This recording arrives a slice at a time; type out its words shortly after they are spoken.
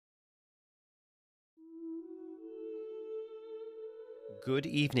Good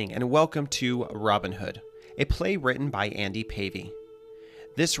evening and welcome to Robin Hood, a play written by Andy Pavey.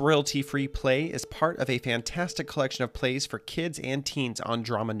 This royalty-free play is part of a fantastic collection of plays for kids and teens on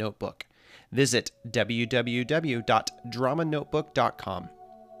Drama Notebook. Visit www.dramanotebook.com.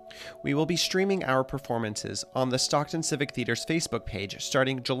 We will be streaming our performances on the Stockton Civic Theater's Facebook page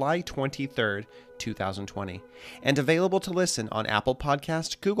starting July 23rd, 2020, and available to listen on Apple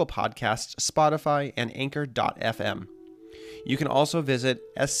Podcast, Google Podcasts, Spotify, and Anchor.fm. You can also visit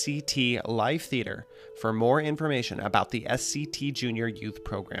SCT Live Theater for more information about the SCT Junior Youth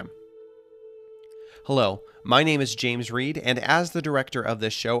Program. Hello, my name is James Reed, and as the director of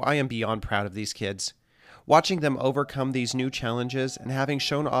this show, I am beyond proud of these kids. Watching them overcome these new challenges and having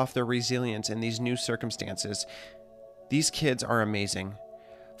shown off their resilience in these new circumstances, these kids are amazing.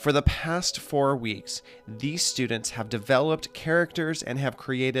 For the past 4 weeks, these students have developed characters and have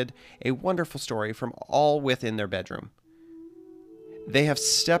created a wonderful story from all within their bedroom. They have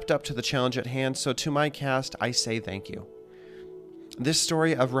stepped up to the challenge at hand, so to my cast, I say thank you. This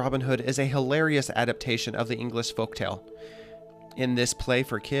story of Robin Hood is a hilarious adaptation of the English folktale. In this play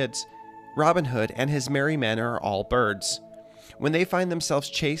for kids, Robin Hood and his merry men are all birds. When they find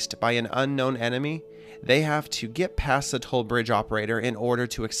themselves chased by an unknown enemy, they have to get past the toll bridge operator in order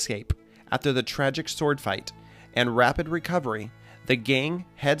to escape. After the tragic sword fight and rapid recovery, the gang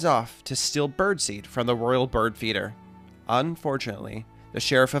heads off to steal birdseed from the royal bird feeder. Unfortunately, the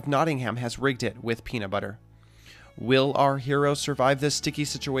Sheriff of Nottingham has rigged it with peanut butter. Will our heroes survive this sticky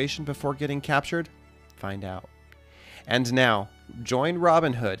situation before getting captured? Find out. And now, join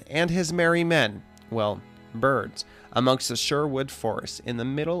Robin Hood and his merry men, well, birds, amongst the Sherwood Forest in the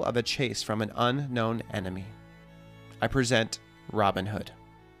middle of a chase from an unknown enemy. I present Robin Hood.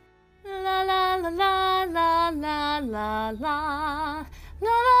 La la la la la la la la la la la la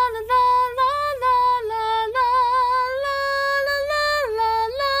la la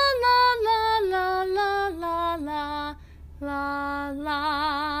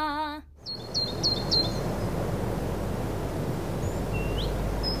la.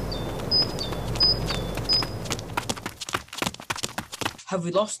 Have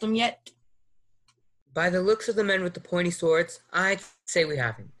we lost them yet? By the looks of the men with the pointy swords, I'd say we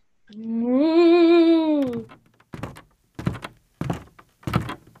haven't.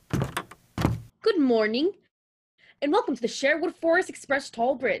 Good morning, and welcome to the Sherwood Forest Express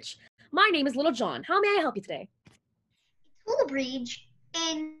Toll Bridge. My name is Little John. How may I help you today? Toll Bridge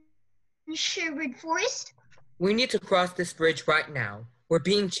in Sherwood Forest. We need to cross this bridge right now. We're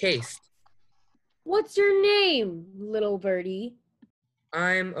being chased. What's your name, little birdie?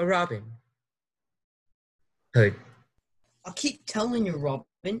 I'm a Robin Hood. I'll keep telling you, Robin.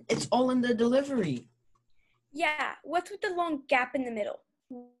 It's all in the delivery. Yeah, what's with the long gap in the middle?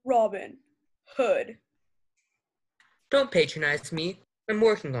 Robin Hood. Don't patronize me. I'm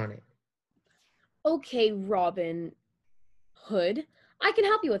working on it. Okay, Robin Hood, I can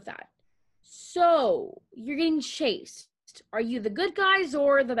help you with that. So, you're getting chased. Are you the good guys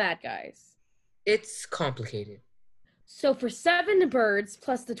or the bad guys? It's complicated. So for 7 birds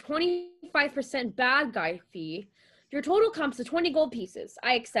plus the 25% bad guy fee, your total comes to 20 gold pieces.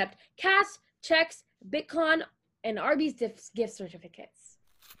 I accept cash, checks, Bitcoin, and Arby's gift certificates.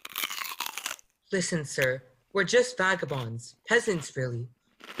 Listen, sir. We're just vagabonds. Peasants, really.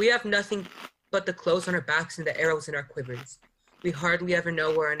 We have nothing but the clothes on our backs and the arrows in our quivers. We hardly ever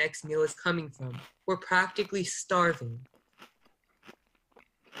know where our next meal is coming from. We're practically starving.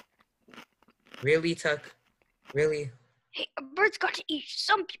 Really, Tuck? Really? Hey, a bird's got to eat.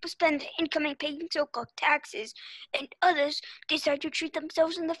 Some people spend incoming paying so-called taxes, and others decide to treat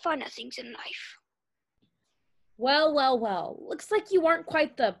themselves in the finer things in life. Well, well, well. Looks like you aren't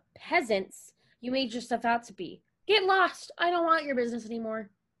quite the peasants you made yourself out to be. Get lost. I don't want your business anymore.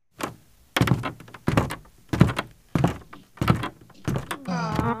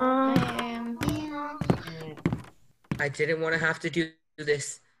 I didn't want to have to do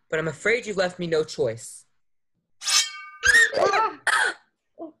this, but I'm afraid you've left me no choice.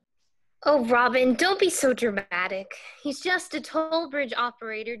 Oh, Robin, don't be so dramatic. He's just a toll bridge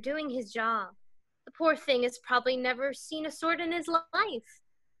operator doing his job. The poor thing has probably never seen a sword in his life.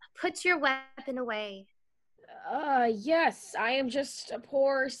 Put your weapon away. Yes, I am just a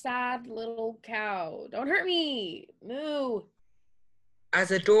poor, sad little cow. Don't hurt me. Moo.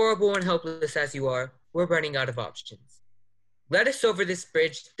 As adorable and helpless as you are, we're running out of options. Let us over this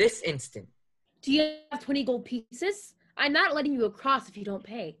bridge this instant. Do you have 20 gold pieces? I'm not letting you across if you don't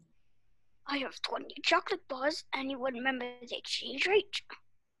pay. I have 20 chocolate bars. Anyone remember the exchange rate?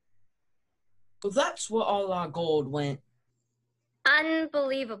 Well, that's where all our gold went.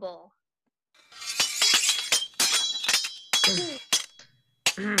 Unbelievable.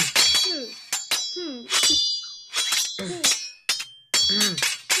 So,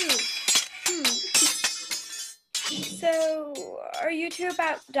 are you two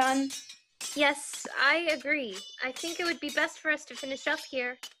about done? Yes, I agree. I think it would be best for us to finish up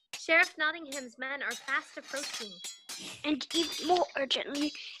here. Sheriff Nottingham's men are fast approaching. And even more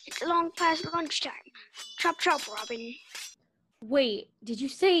urgently, it's long past lunchtime. Chop chop, Robin. Wait, did you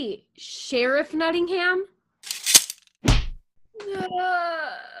say Sheriff Nottingham?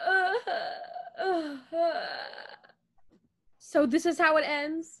 So this is how it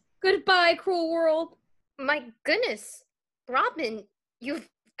ends? Goodbye, cruel world. My goodness, Robin, you've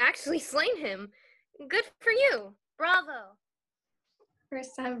actually slain him. Good for you. Bravo.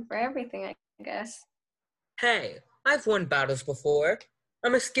 First time for everything, I guess. Hey, I've won battles before.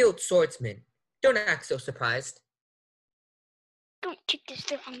 I'm a skilled swordsman. Don't act so surprised. Don't take this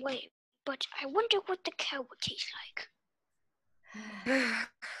the wrong way, but I wonder what the cow would taste like.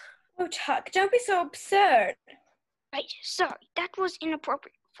 Oh, Chuck, don't be so absurd. Right, sorry, that was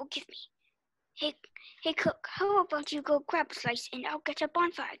inappropriate. Forgive me. Hey, cook, how about you go grab a slice and I'll get a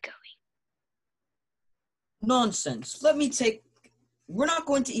bonfire going? Nonsense. We're not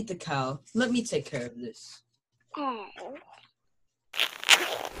going to eat the cow. Let me take care of this. Oh.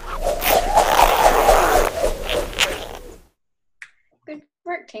 Good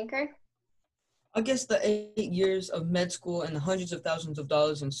work, Tinker. I guess the 8 years of med school and the hundreds of thousands of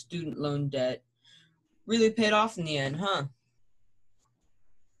dollars in student loan debt really paid off in the end, huh?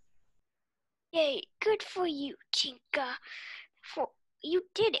 Yay, good for you, Tinka. For you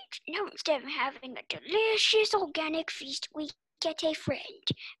did it. Now instead of having a delicious organic feast, we get a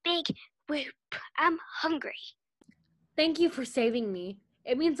friend. Big whoop. I'm hungry. Thank you for saving me.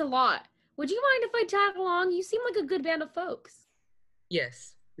 It means a lot. Would you mind if I tag along? You seem like a good band of folks.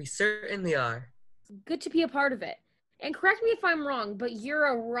 Yes, we certainly are. Good to be a part of it. And correct me if I'm wrong, but you're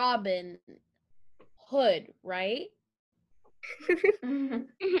a Robin Hood, right?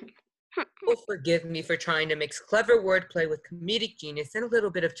 Well, forgive me for trying to mix clever wordplay with comedic genius and a little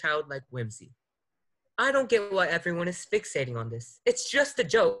bit of childlike whimsy. I don't get why everyone is fixating on this. It's just a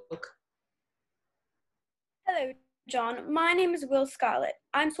joke. Hello, John. My name is Will Scarlett.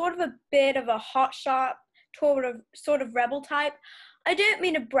 I'm sort of a bit of a hotshot, sort of rebel type. I don't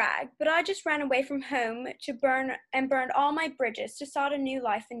mean to brag, but I just ran away from home to burned all my bridges to start a new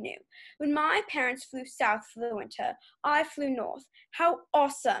life anew. When my parents flew south for the winter, I flew north. How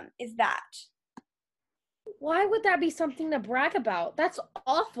awesome is that? Why would that be something to brag about? That's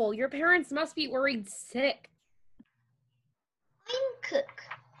awful. Your parents must be worried sick. I'm Cook.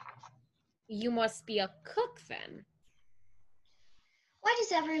 You must be a cook then. Why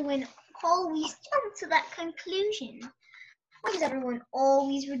does everyone always jump to that conclusion? Why does everyone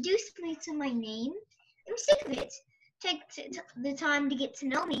always reduce me to my name? I'm sick of it. Take the time to get to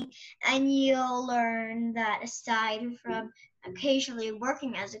know me, and you'll learn that aside from occasionally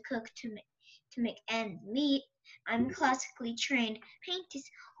working as a cook to make ends meet, I'm a classically trained painter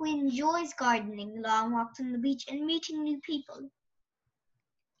who enjoys gardening, long walks on the beach, and meeting new people.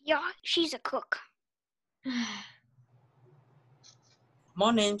 Yeah, she's a cook. My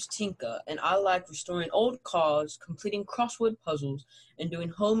name's Tinka, and I like restoring old cars, completing crossword puzzles, and doing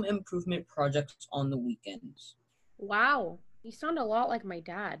home improvement projects on the weekends. Wow, you sound a lot like my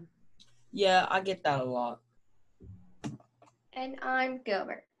dad. Yeah, I get that a lot. And I'm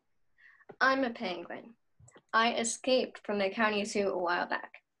Gilbert. I'm a penguin. I escaped from the county zoo a while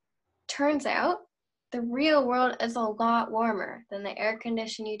back. Turns out, the real world is a lot warmer than the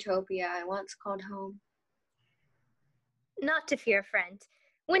air-conditioned utopia I once called home. Not to fear, friend.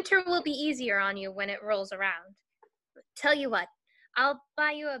 Winter will be easier on you when it rolls around. Tell you what, I'll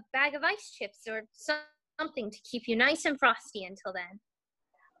buy you a bag of ice chips or something to keep you nice and frosty until then.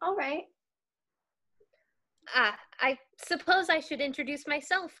 All right. I suppose I should introduce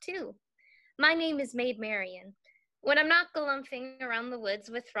myself, too. My name is Maid Marian. When I'm not galumphing around the woods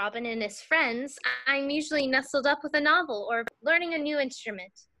with Robin and his friends, I'm usually nestled up with a novel or learning a new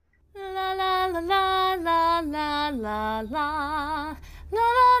instrument. La la la la la la la la la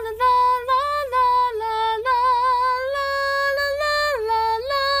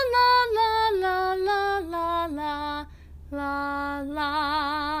la la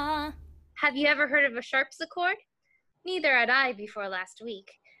la. Have you ever heard of a harpsichord? Neither had I before last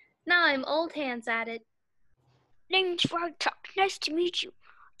week. Now I'm old hands at it. Name's Frog Talk. Nice to meet you,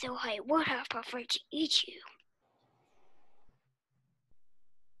 though I would have preferred to eat you.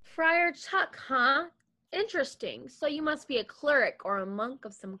 Friar Tuck, huh? Interesting. So you must be a cleric or a monk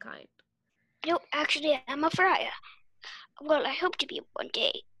of some kind. No, actually, I'm a friar. Well, I hope to be one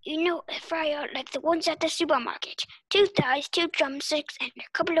day. You know, a fryer like the ones at the supermarket. 2 thighs, 2 drumsticks, and a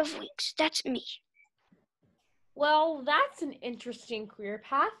couple of wings. That's me. Well, that's an interesting career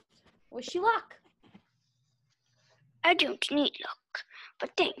path. Wish you luck. I don't need luck,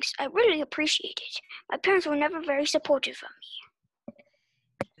 but thanks. I really appreciate it. My parents were never very supportive of me.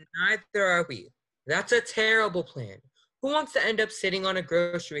 Neither are we. That's a terrible plan. Who wants to end up sitting on a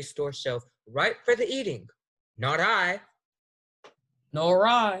grocery store shelf right for the eating? Not I. Nor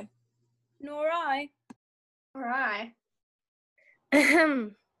I. Nor I. All right.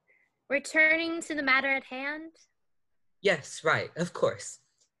 Ahem. Returning to the matter at hand. Yes, right, of course.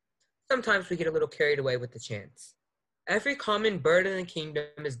 Sometimes we get a little carried away with the chance. Every common bird in the kingdom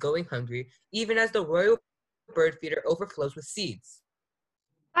is going hungry, even as the royal bird feeder overflows with seeds.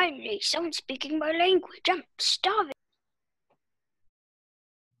 Finally, someone speaking my language. I'm starving.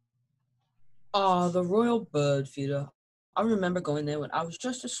 The royal bird feeder. I remember going there when I was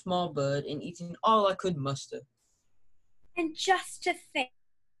just a small bird and eating all I could muster. And just to think,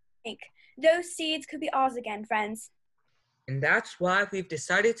 those seeds could be ours again, friends. And that's why we've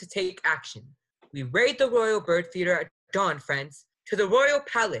decided to take action. We raid the royal bird feeder at dawn, friends, to the royal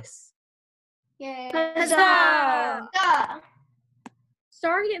palace. Yay. Huzzah!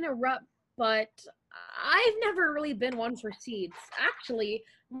 Sorry to interrupt, but I've never really been one for seeds. Actually,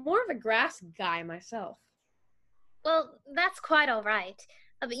 more of a grass guy myself. Well, that's quite all right.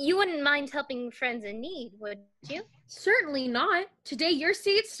 But you wouldn't mind helping friends in need, would you? Certainly not. Today your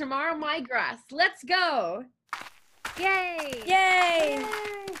seeds, tomorrow my grass. Let's go. Yay! Yay!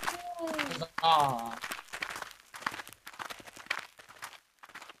 Ah.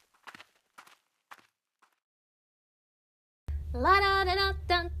 La da da da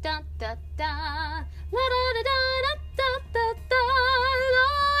da da da da. La da da da da da da da.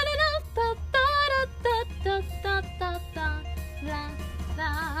 La da da da da da da da da. La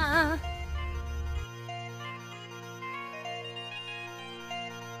la.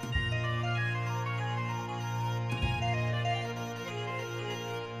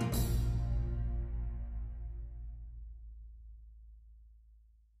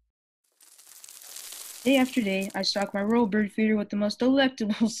 Day after day, I stock my royal bird feeder with the most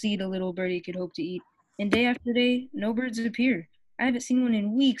delectable seed a little birdie could hope to eat. And day after day, no birds appear. I haven't seen one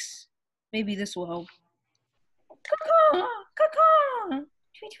in weeks. Maybe this will help. Caw-caw! Caw-caw!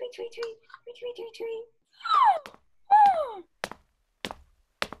 Tweet, tweet, tweet, tweet, tweet, tweet, tweet, tweet.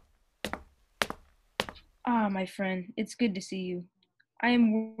 Ah, my friend, it's good to see you. I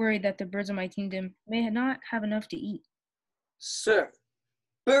am worried that the birds of my kingdom may not have enough to eat. Sir,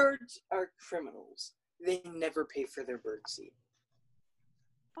 birds are criminals. They never pay for their birdseed.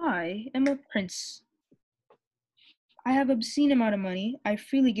 I am a prince. I have obscene amount of money. I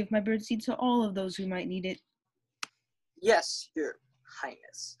freely give my birdseed to all of those who might need it. Yes, Your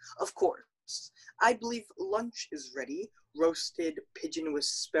Highness. Of course. I believe lunch is ready. Roasted pigeon with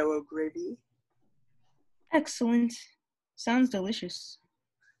sparrow gravy. Excellent. Sounds delicious.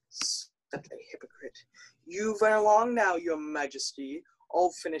 Such a hypocrite. You run along now, Your Majesty.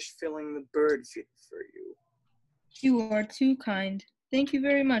 I'll finish filling the bird feed for you. You are too kind. Thank you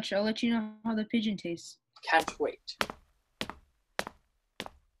very much. I'll let you know how the pigeon tastes. Can't wait.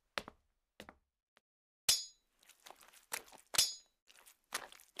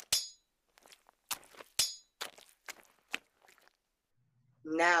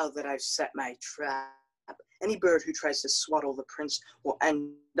 Now that I've set my trap, any bird who tries to swaddle the prince will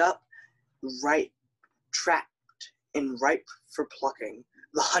end up trapped and ripe for plucking.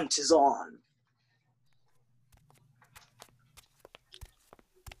 The hunt is on.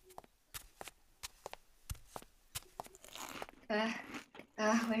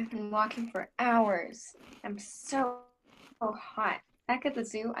 We've been walking for hours. I'm so hot. Back at the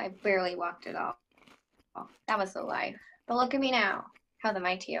zoo, I barely walked at all. That was the life. But look at me now. How the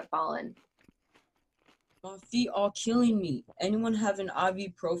mighty have fallen. My feet are killing me. Anyone have an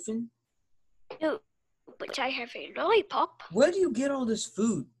ibuprofen? No, but I have a lollipop. Where do you get all this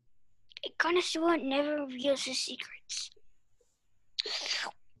food? A connoisseur never reveals his secrets.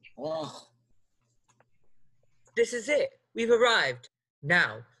 Ugh. This is it. We've arrived.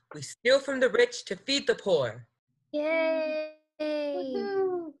 Now, we steal from the rich to feed the poor. Yay!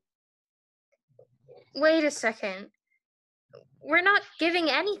 Woohoo! Wait a second. We're not giving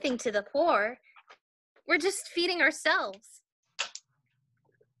anything to the poor. We're just feeding ourselves.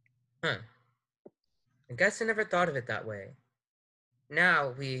 Huh. I guess I never thought of it that way.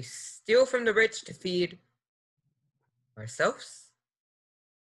 Now, we steal from the rich to feed ourselves?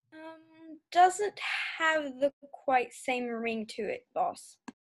 Doesn't have the quite same ring to it, boss.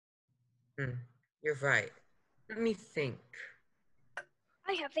 You're right. Let me think.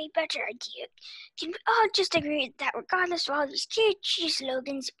 I have a better idea. Can we all just agree that regardless of all these catchy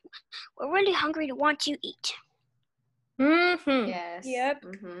slogans, we're really hungry to want to eat? Mm-hmm. Yes. Yep.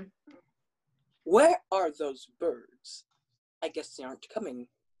 Mm-hmm. Where are those birds? I guess they aren't coming.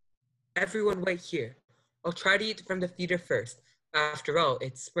 Everyone wait here. I'll try to eat from the feeder first. After all,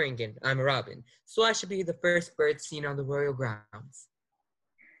 it's spring and I'm a robin, so I should be the first bird seen on the royal grounds.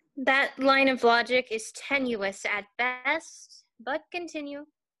 That line of logic is tenuous at best, but continue.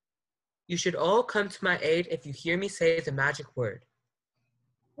 You should all come to my aid if you hear me say the magic word.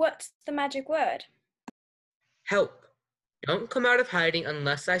 What's the magic word? Help. Don't come out of hiding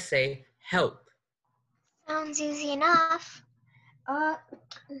unless I say help. Sounds easy enough.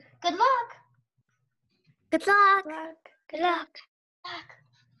 Good luck. Good luck. Good luck.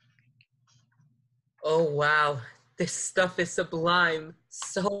 Oh wow, this stuff is sublime,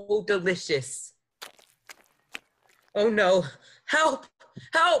 so delicious. Oh no, help,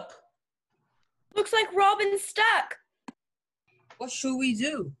 help! Looks like Robin's stuck. What should we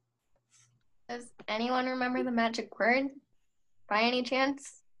do? Does anyone remember the magic word? By any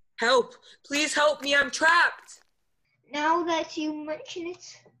chance? Help, please help me, I'm trapped. Now that you mention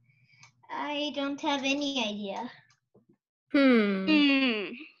it, I don't have any idea.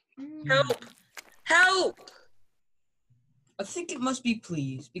 Help, help! I think it must be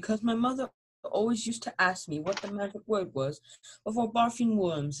please, because my mother always used to ask me what the magic word was before barfing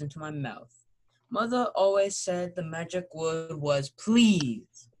worms into my mouth. Mother always said the magic word was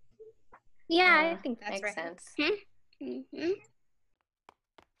please. Yeah, I think that's Makes right. sense. Mm-hmm.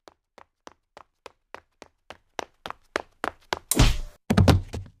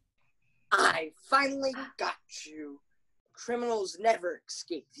 I finally got you. Criminals never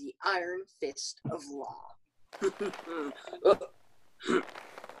escape the iron fist of law.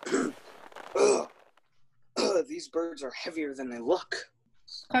 These birds are heavier than they look.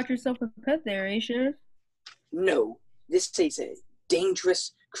 Caught yourself a pet there, eh, Sheriff? No, this is a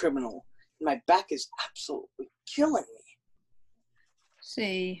dangerous criminal. My back is absolutely killing me.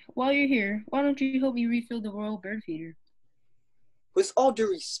 Say, while you're here, why don't you help me refill the royal bird feeder? With all due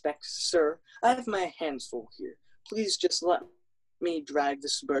respect, sir, I have my hands full here. Please just let me drag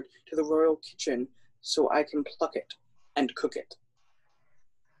this bird to the royal kitchen so I can pluck it and cook it.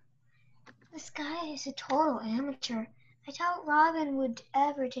 This guy is a total amateur. I doubt Robin would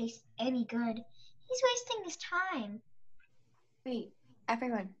ever taste any good. He's wasting his time. Wait,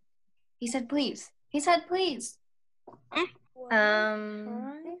 everyone. He said please. He said please.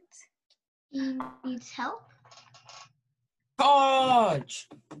 He needs help? Charge!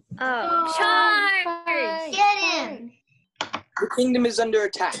 Charge! Get him! The kingdom is under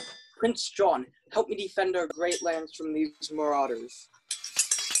attack. Prince John, help me defend our great lands from these marauders.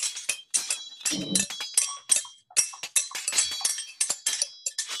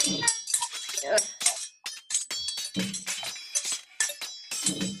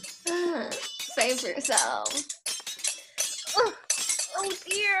 Save yourself. Oh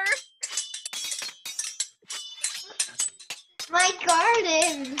dear. My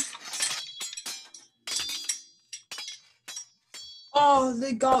garden! Oh,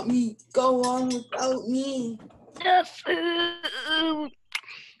 they got me. Go on without me. The food.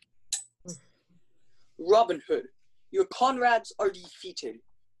 Robin Hood, your comrades are defeated.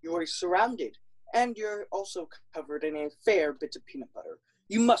 You are surrounded, and you're also covered in a fair bit of peanut butter.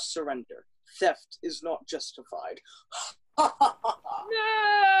 You must surrender. Theft is not justified. No!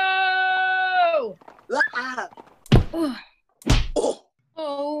 Ah! Oh, Oh!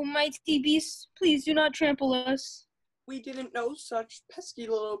 oh, mighty beasts, please do not trample us. We didn't know such pesky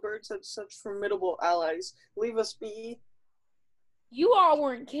little birds had such formidable allies. Leave us be. You all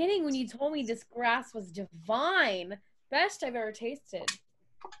weren't kidding when you told me this grass was divine. Best I've ever tasted.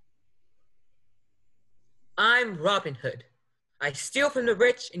 I'm Robin Hood. I steal from the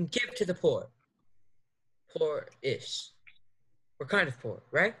rich and give to the poor. Poor-ish. We're kind of poor,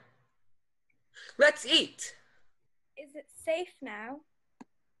 right? Let's eat. Is it safe now?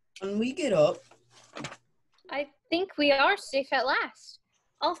 When we get up, I think we are safe at last.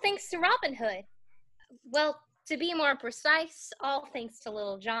 All thanks to Robin Hood. Well, to be more precise, all thanks to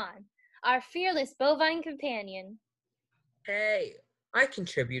Little John, our fearless bovine companion. Hey, I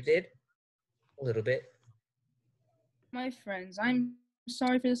contributed. A little bit. My friends, I'm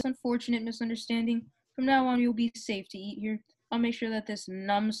sorry for this unfortunate misunderstanding. From now on, you'll be safe to eat here. I'll make sure that this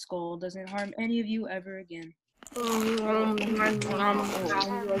numbskull doesn't harm any of you ever again.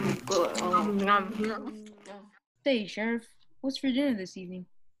 Say, Sheriff, what's for dinner this evening?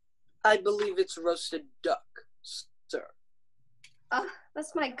 I believe it's roasted duck, sir. Oh,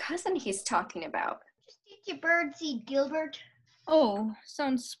 that's my cousin he's talking about. Just eat your birdseed, Gilbert. Oh,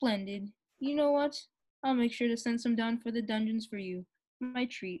 sounds splendid. You know what? I'll make sure to send some down for the dungeons for you. My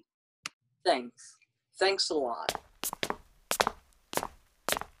treat. Thanks. Thanks a lot.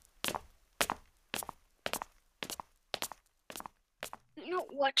 You know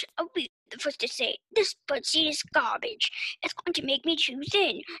what? I'll be the first to say this birdseed is garbage. It's going to make me too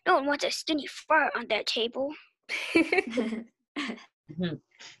thin. No one wants a skinny fur on their table.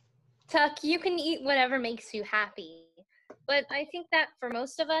 Tuck, you can eat whatever makes you happy. But I think that for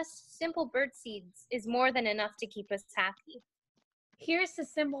most of us, simple bird seeds is more than enough to keep us happy. Here's the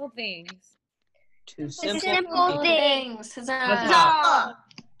simple things. Two Simple things. Huzzah. Huzzah.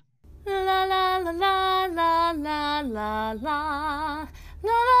 La la la la la la la la.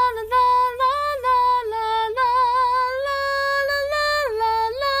 La la la la la la la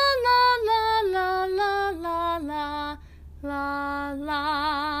la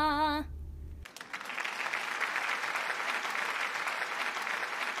la.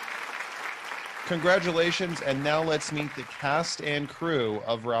 Congratulations, and now let's meet the cast and crew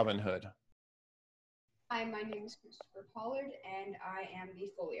of Robin Hood. Hi, my name is Christopher Pollard, and I am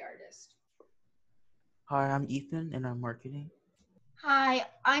the Foley artist. Hi, I'm Ethan, and I'm marketing. Hi,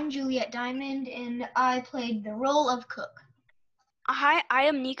 I'm Juliet Diamond, and I played the role of Cook. Hi, I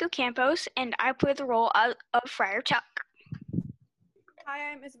am Nico Campos, and I play the role of Friar Tuck. Hi,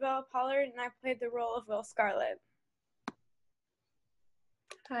 I'm Isabella Pollard, and I played the role of Will Scarlet.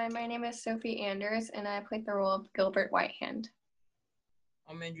 Hi, my name is Sophie Anders, and I played the role of Gilbert Whitehand.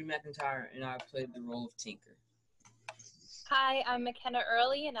 I'm Andrew McIntyre, and I played the role of Tinker. Hi, I'm McKenna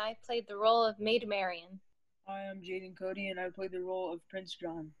Early, and I played the role of Maid Marian. Hi, I'm Jaden Cody, and I played the role of Prince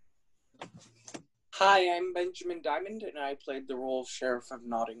John. Hi, I'm Benjamin Diamond, and I played the role of Sheriff of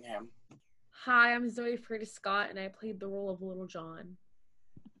Nottingham. Hi, I'm Zoe Curtis Scott, and I played the role of Little John.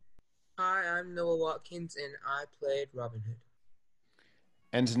 Hi, I'm Noah Watkins, and I played Robin Hood.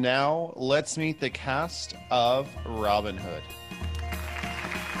 And now let's meet the cast of Robin Hood.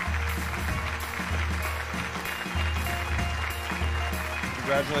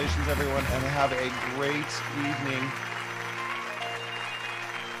 Congratulations, everyone, and have a great evening.